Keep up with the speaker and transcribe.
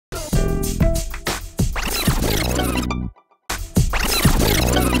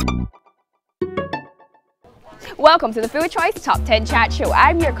Welcome to the Fiwi Choice Top 10 Chat Show.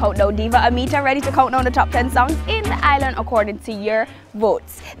 I'm your countdown diva, Amita, ready to count down the top 10 songs in the island according to your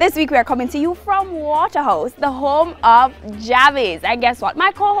votes. This week we are coming to you from Waterhouse, the home of Jammys. And guess what?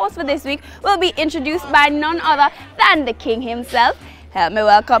 My co-host for this week will be introduced by none other than the king himself. Help me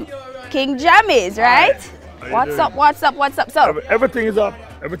welcome King Jammys, right? What's up, what's up, what's up? So everything is up.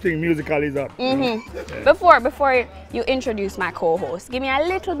 Everything musical is up. Yeah. Before you introduce my co-host, give me a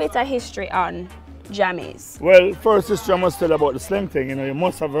little bit of history on Jammys. Well, first history I must tell about the slang thing. You know, you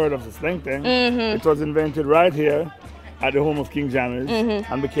must have heard of the slang thing. It was invented right here at the home of King Jammys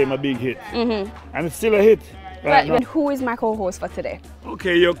and became a big hit. And it's still a hit. Right But who is my co-host for today?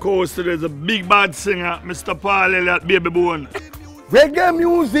 Okay, your co-host today is a big bad singer, Mr. Paul Elliott, Baby Bone. Reggae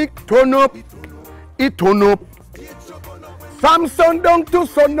music, turn up, it turn up. From sundown to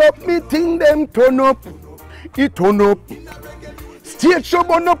sun up, me think them turn up, it turn up. Stage show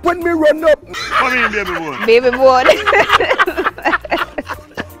burn up when me run up. Come in, Baby Bone. Baby Bone.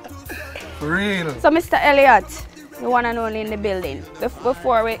 Real. So Mr. Elliott, the one and only in the building.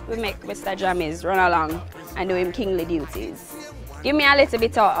 Before we make Mr. Jammys run along and do him kingly duties, give me a little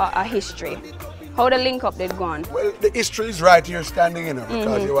bit of a history. How the link up did go on? Well, the history is right here standing, you know,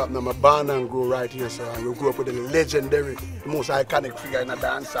 because you have I'm born and grew right here, so you grew up with the legendary, the most iconic figure in the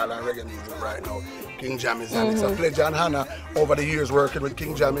dancehall and reggae music right now, King Jammys. And it's a pleasure and honor over the years working with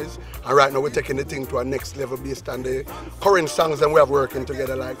King Jammys. And right now we're taking the thing to a next level based on the current songs that we have working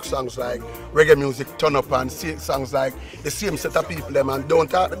together, like songs like Reggae Music, Turn Up, and songs like the same set of people, them, and Don't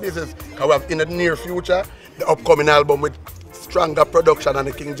Talk the Business. Because we have in the near future, the upcoming album with stronger production on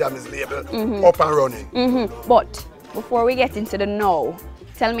the King Jammys label up and running. But before we get into the now,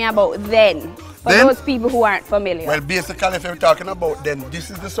 tell me about then. For those people who aren't familiar. Well, basically, if you're talking about then,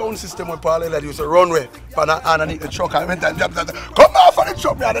 this is the sound system with Paul Elliott used to run with underneath the truck. I went and jumped and said, come off of the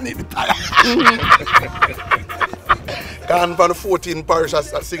truck, me underneath the tire. And from the 14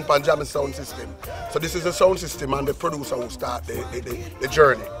 parishes that sing Pan Jammys sound system. So this is the sound system and the producer who start the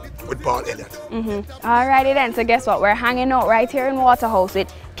journey with Paul Elliott. Alrighty then, so guess what? We're hanging out right here in Waterhouse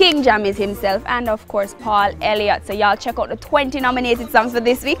with King Jammys himself and of course Paul Elliott. So y'all check out the 20 nominated songs for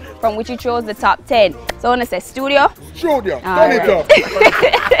this week from which you chose the top 10. So I want to say studio. Studio, turn it up.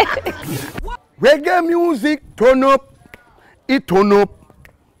 Reggae music, turn up, it turn up.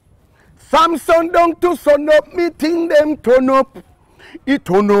 From sundown to sun up, me think them turn up, it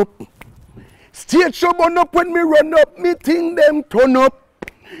turn up. Stage show burn up when me run up, me think them turn up,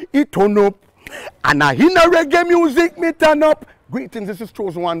 it turn up. And I hear reggae music, me turn up. Greetings, this is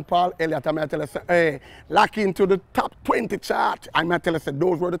Chosen One, Paul Elliott. I'm going to tell you, hey, lock into the top 20 chart. I'm going to tell you,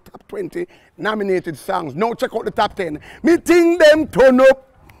 those were the top 20 nominated songs. Now check out the top 10. Me think them turn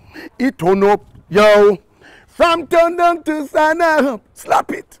up, it turn up, yo. From turn down to sun up,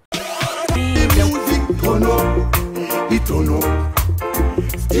 slap it. Turn up, it turn up.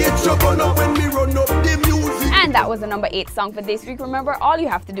 Stage show burn up when me run up the music. And that was the number 8 song for this week. Remember, all you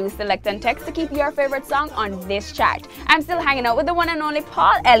have to do is select and text to keep your favorite song on this chart. I'm still hanging out with the one and only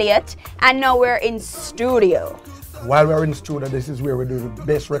Paul Elliott, and now we're in studio. While we're in studio, this is where we do the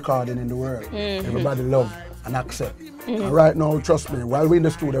best recording in the world. Everybody love and accept. And right now, trust me, while we're in the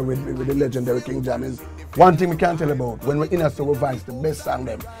studio with the legendary King Jammys, one thing we can't tell about, when we're in a studio, it's the best song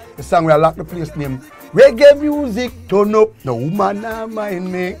them. The song we lock the place name, Reggae Music, Turn Up, no woman not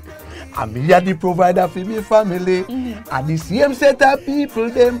mind me. I'm here the provider for my family. And the same set of people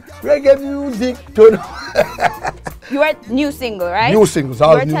them, Reggae Music, Turn Up. You are new single, right? New singles,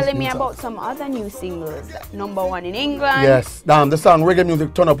 all You were new telling me songs. about some other new singles, #1 in England. Yes, the song Reggae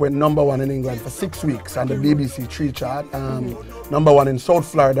Music Turn Up went #1 in England for 6 weeks on the BBC 3 chart. #1 in South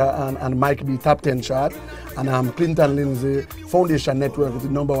Florida and Mike B top 10 chart. And Clinton Lindsay Foundation Network is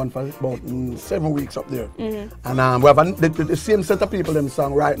 #1 for about 7 weeks up there. And we have the same set of people in the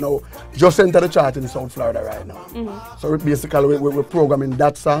song right now just entered the chart in South Florida right now. So basically we're programming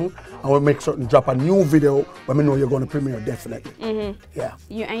that song and we make certain drop a new video when we know you're going to premiere definitely. Yeah.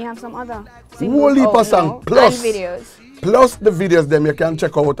 You have some other Whole heap of song plus videos. Plus the videos them you can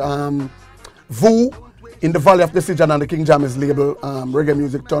check out Vu in the Valley of Decision and the King Jammys label, Reggae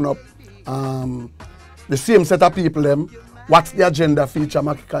Music Turn Up. The same set of people them, What's the Agenda feature,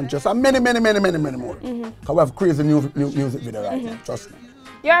 Mackie Conscious, and many more. Because we have crazy new music video right now, trust me.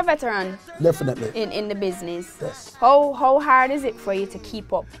 You're a veteran. Definitely. In the business. Yes. How hard is it for you to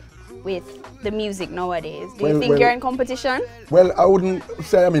keep up with the music nowadays? Do you think you're in competition? Well, I wouldn't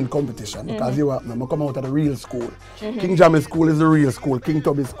say I'm in competition because you have to come out of the real school. King Jammys school is the real school. King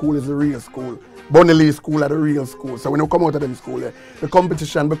Tubby's school is the real school. Bunny Lee school are the real school. So when you come out of them school, the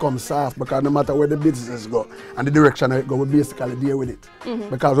competition becomes soft because no matter where the business go and the direction it go, we're basically there with it.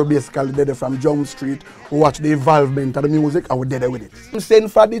 Because we're basically there from Jump Street, we watch the evolvement of the music and we're there with it. I'm saying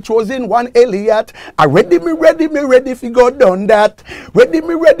for the chosen one, Elliott. I ready if you go done that. Ready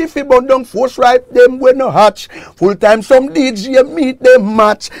if you burn down force right them when no hatch. Full time some DJ meet them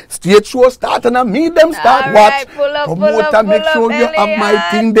match. Stage show start and I meet them start all watch. Right, pull up, Make sure you Elliott. have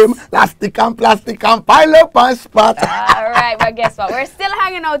my thing them. Plastic and pile up and spot. Alright, but guess what? We're still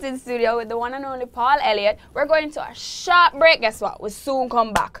hanging out in the studio with the one and only Paul Elliott. We're going to a short break. Guess what? We'll soon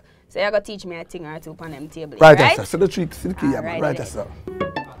come back. So you're going to teach me a thing or two on them table. Right, sir. So the trick, the key, right, sir.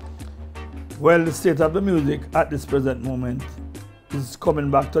 Well, the state of the music at this present moment is coming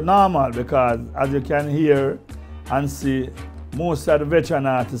back to normal because, as you can hear and see, most of the veteran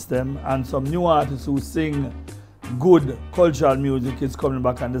artists them and some new artists who sing good cultural music is coming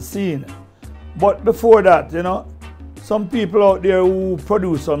back on the scene. But before that, you know, some people out there who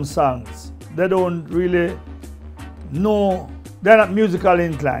produce some songs, they don't really know, they're not musically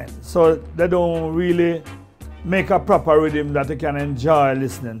inclined, so they don't really make a proper rhythm that they can enjoy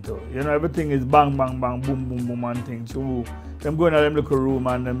listening to. You know, everything is bang, bang, bang, boom, boom, boom and things. So them go in them little room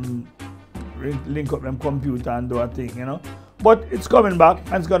and them link up them computer and do a thing, you know. But it's coming back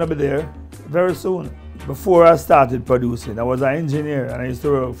and it's gonna be there very soon. Before I started producing, I was an engineer and I used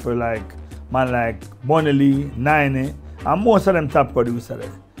to work for like Bunny Lee, 90, and most of them top producers.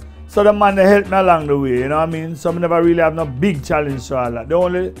 So the man they helped me along the way, you know what I mean? So I never really have no big challenge to all that. The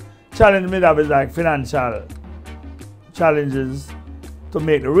only challenge me have is like financial challenges to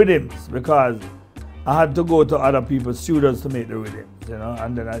make the rhythms because I had to go to other people's studios to make the rhythms, you know,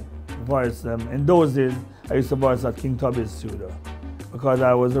 and then I voiced them. In those days, I used to voice at King Tubby's studio because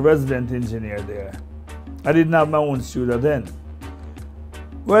I was a resident engineer there. I didn't have my own studio then.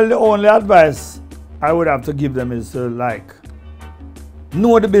 Well, the only advice I would have to give them is to like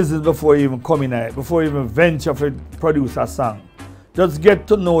know the business before you even come in it, before you even venture to produce a song. Just get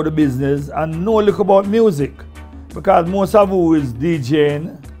to know the business and know a little about music. Because most of who is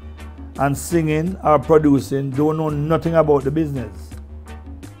DJing and singing or producing don't know nothing about the business.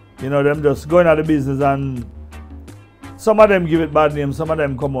 You know, them just going out of the business and some of them give it bad name, some of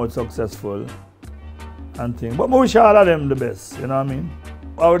them come out successful and things. But I wish all of them the best, you know what I mean?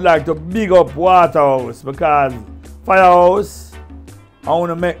 I would like to big up Waterhouse because Firehouse, I want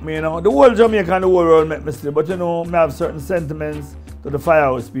to make me, you know, the whole Jamaica and the whole world make me still, but you know, I have certain sentiments to the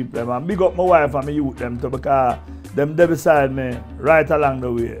Firehouse people, and big up my wife and my youth them too because them there beside me right along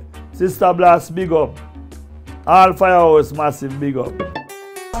the way. Sister Blast, big up. All Firehouse, massive big up.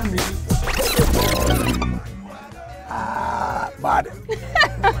 Bad.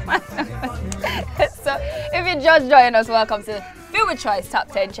 So, if you just joined us, welcome to Fiwi Choice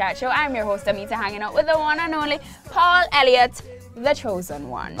Top 10 Chat Show. I'm your host, Amita, hanging out with the one and only Paul Elliott, the chosen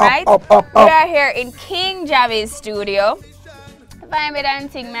one, right? Up. We are here in King Jammys studio. If I am done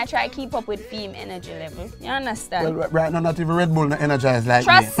thing, I try to keep up with theme energy level. You understand? Well, right now, not even Red Bull not energized like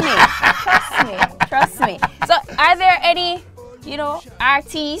Trust me. So, are there any, you know,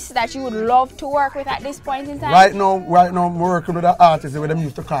 artists that you would love to work with at this point in time? Right now, I'm working with an artist that them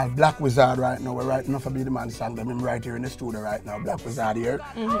used to call Black Wizard right now. We're writing off a Be The Man song. I'm right here in the studio right now, Black Wizard here.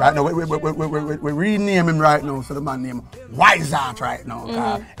 Right now, we rename him right now, so the man name Wise Art right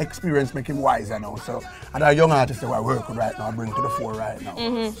now. Experience make him wiser now. So, and a young artist that I work with right now, I bring to the fore right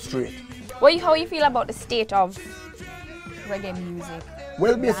now, straight. Well, how you feel about the state of reggae music?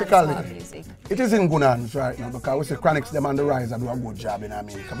 Well, basically, it is in good hands right now because we see Chronics them on the rise and do a good job in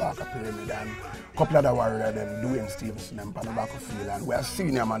Kabaka Pyramid and a couple of the warriors them doing Stevenson them on the back of field and we are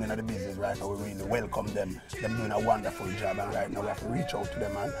senior man in the business right now. We really welcome them. Them doing a wonderful job and right now we have to reach out to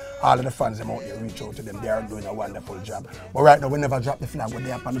them and all of the fans them out there reach out to them. They are doing a wonderful job. But right now we never drop the flag. We're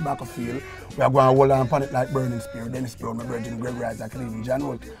there up on the back of field. We are going to hold on upon it like Burning Spear, Dennis Brown, my virgin, Greg Isaac, and even John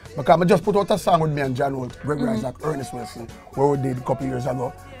Holt. Because I just put out a song with me and John Holt, Greg Isaac, Ernest Wilson, where we did a couple years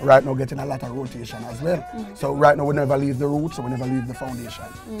ago. Right now getting a lot of rotation as well. So right now we never leave the roots, so we never leave the foundation.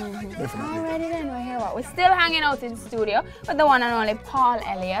 Definitely. Alrighty then, we're here. We're still hanging out in the studio with the one and only Paul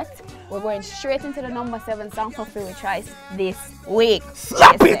Elliott. We're going straight into the number 7 song for Fiwi Choice this week.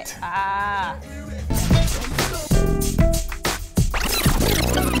 Slap it!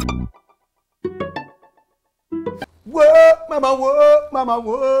 Whoa, mama, whoa, mama,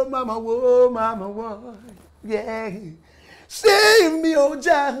 whoa, mama, whoa, mama, whoa, yeah. Save me, oh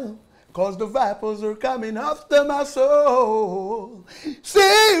Jah, cause the vipers are coming after my soul.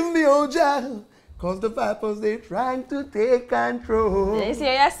 Save me, me, oh Jah, cause the vipers, they trying to take control. You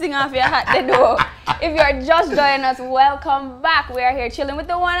see, you sing off your hat the door. If you're just joining us, welcome back. We are here chilling with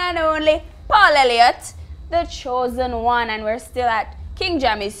the one and only Paul Elliott, the chosen one, and we're still at King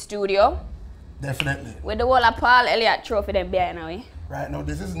Jammys studio. Definitely. With the whole of Paul Elliott trophy them behind now. Right now,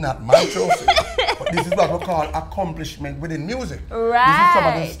 this is not my trophy, but this is what we call accomplishment within music. Right. This is some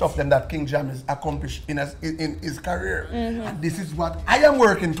of the stuff that King Jammys accomplished in his career. And this is what I am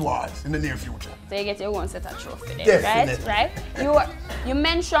working towards in the near future. So you get your own set of trophy then, Definitely. right? You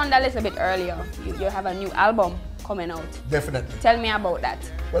mentioned a little bit earlier, you have a new album coming out. Definitely. Tell me about that.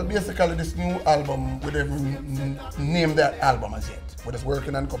 Well, basically, this new album, we didn't name that album as yet. We're just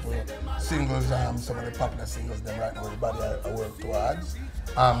working on a couple of singles, some of the popular singles them right now, everybody I work towards.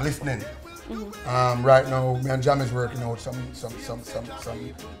 Listening. Right now, me and Jammys working out some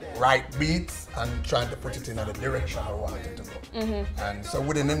right beats and trying to put it in the direction I want it to go. And so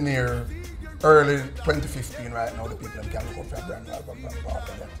within the near early 2015 right now, the people can look up for a brand new album from Paul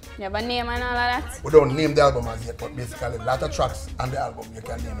Elliott. You have a name and all of that? We don't name the album as yet, but basically a lot of tracks on the album you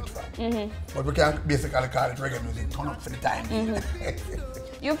can name it from. But we can basically call it reggae music, turn up for the time.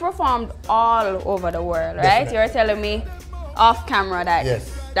 You performed all over the world, right? Definitely. You're telling me off camera that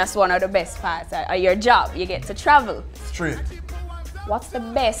Yes. that's one of the best parts of your job. You get to travel. Straight. What's the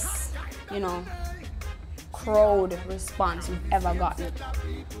best, crowd response you've ever gotten?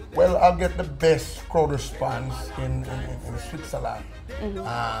 Well, I'll get the best crowd response in Switzerland.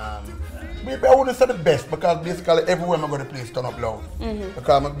 Maybe I wouldn't say the best because basically everywhere I'm going to play is turn up loud.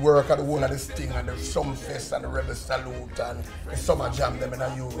 Because I work at the whole of this thing and the Sumfest and the Rebel Salute and the Summer Jam them in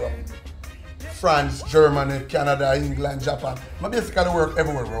Europe. France, Germany, Canada, England, Japan. I basically work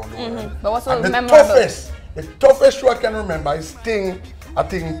everywhere around the world. But what's so and memorable? The toughest show I can remember is Sting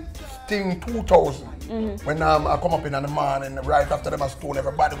 2000. When I come up in the morning, right after them I stone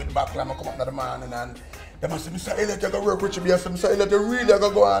everybody with the backline, I come up in the morning and they must say, Mr. Elliott, you got to work with you. I said, Mr. Elliott, you really got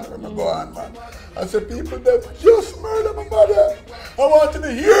to go on. Go on, man. I said, people, they just murder my mother. I want you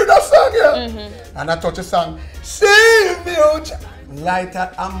to hear that song here. And I touch a song, save me, oh, lighter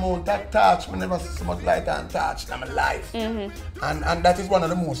amount of touch. I never see so much lighter and touch in my life. And that is one of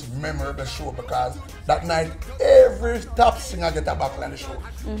the most memorable shows because that night, every top singer get a backline on the show.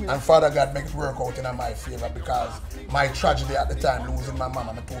 And Father God make it work out in my favor because my tragedy at the time, losing my mom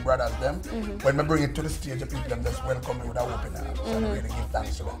and my two brothers, them, when I bring it to the stage, the people them just welcome me with a open arms and really give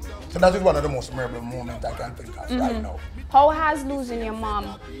thanks to them. So that is one of the most memorable moments I can think of right now. How has losing your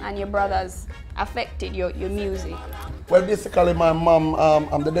mom and your brothers affected your music? Well, basically, my mom,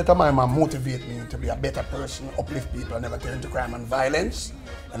 the death of my mom motivated me to be a better person, uplift people, and never turn to crime and violence.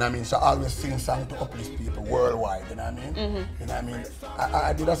 And I mean, so I always sing songs to uplift people worldwide, you know what I mean? You know what I mean?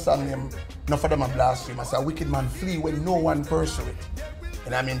 I did a song named, enough of them a blaspheme. I said, a wicked man flee when no one pursue it. You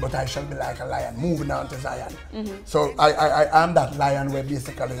know what I mean? But I shall be like a lion, moving on to Zion. So I am that lion where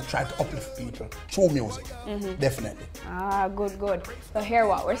basically try to uplift people through music, definitely. Ah, good. So here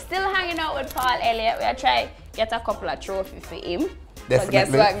what? We're still hanging out with Paul Elliott. We're trying to get a couple of trophies for him. Definitely. So guess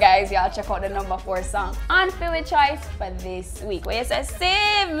what, guys? Y'all check out the number 4 song on Fiwi Choice for this week. Where you say,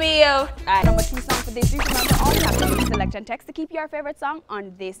 save me. Alright, number 2 song for this week. Remember, all you have to do is select and text to keep your favorite song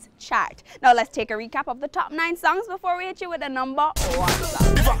on this chart. Now let's take a recap of the top 9 songs before we hit you with the number 1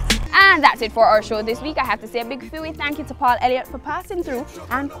 song. And that's it for our show this week. I have to say a big Fiwi thank you to Paul Elliott for passing through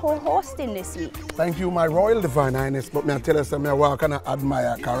and co-hosting this week. Thank you, my Royal Divine Highness. But me I tell you something, I walk and I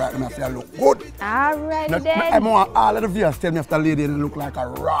admire because right now I feel look good. Alright then. I want all of the viewers tell me if the lady look like a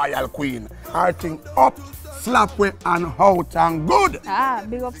royal queen. Her thing up, slap way and out and good.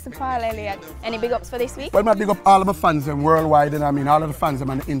 Big ups to Paul Elliott. Any big ups for this week? Well, I big up all of my fans them worldwide, and I mean all of the fans them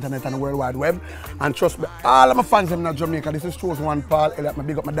on the internet and the World Wide Web. And trust me, all of my fans them in Jamaica, this is chosen one Paul Elliott. I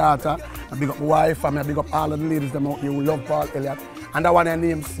big up my daughter, I big up my wife, and I big up all of the ladies them out here who love Paul Elliott. And I want to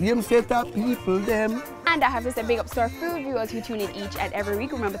name same set of people them. And I have to say big ups to our Fiwi viewers who tune in each and every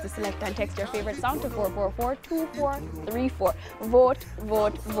week. Remember to select and text your favorite song to 444-2434. Vote.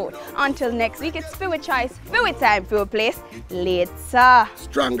 Until next week, it's Fiwi Choice, Fiwi Time, Fiwi Place. Later.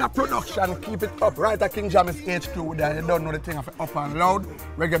 Stronger production, keep it up. Right at King Jammys HQ there. You don't know the thing of up and loud.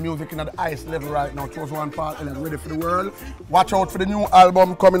 Reggae music in at the highest level right now. Choose one part and ready for the world. Watch out for the new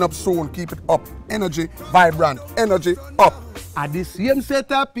album coming up soon. Keep it up. Energy, vibrant, energy up. At the same set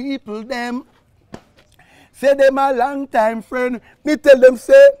of people them. Say them a long time friend. Me tell them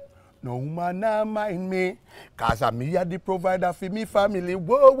say, no man nah mind me. Cause I'm me a the provider for me family.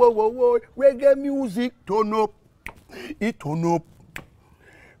 Whoa. Reggae music turn up. It turn up.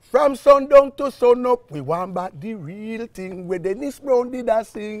 From sundown to sun up, we want back the real thing. Where Dennis Brown did a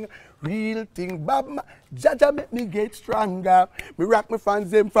sing, real thing. Jaja make me get stronger. Me rock my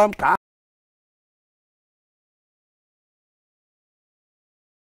fans them from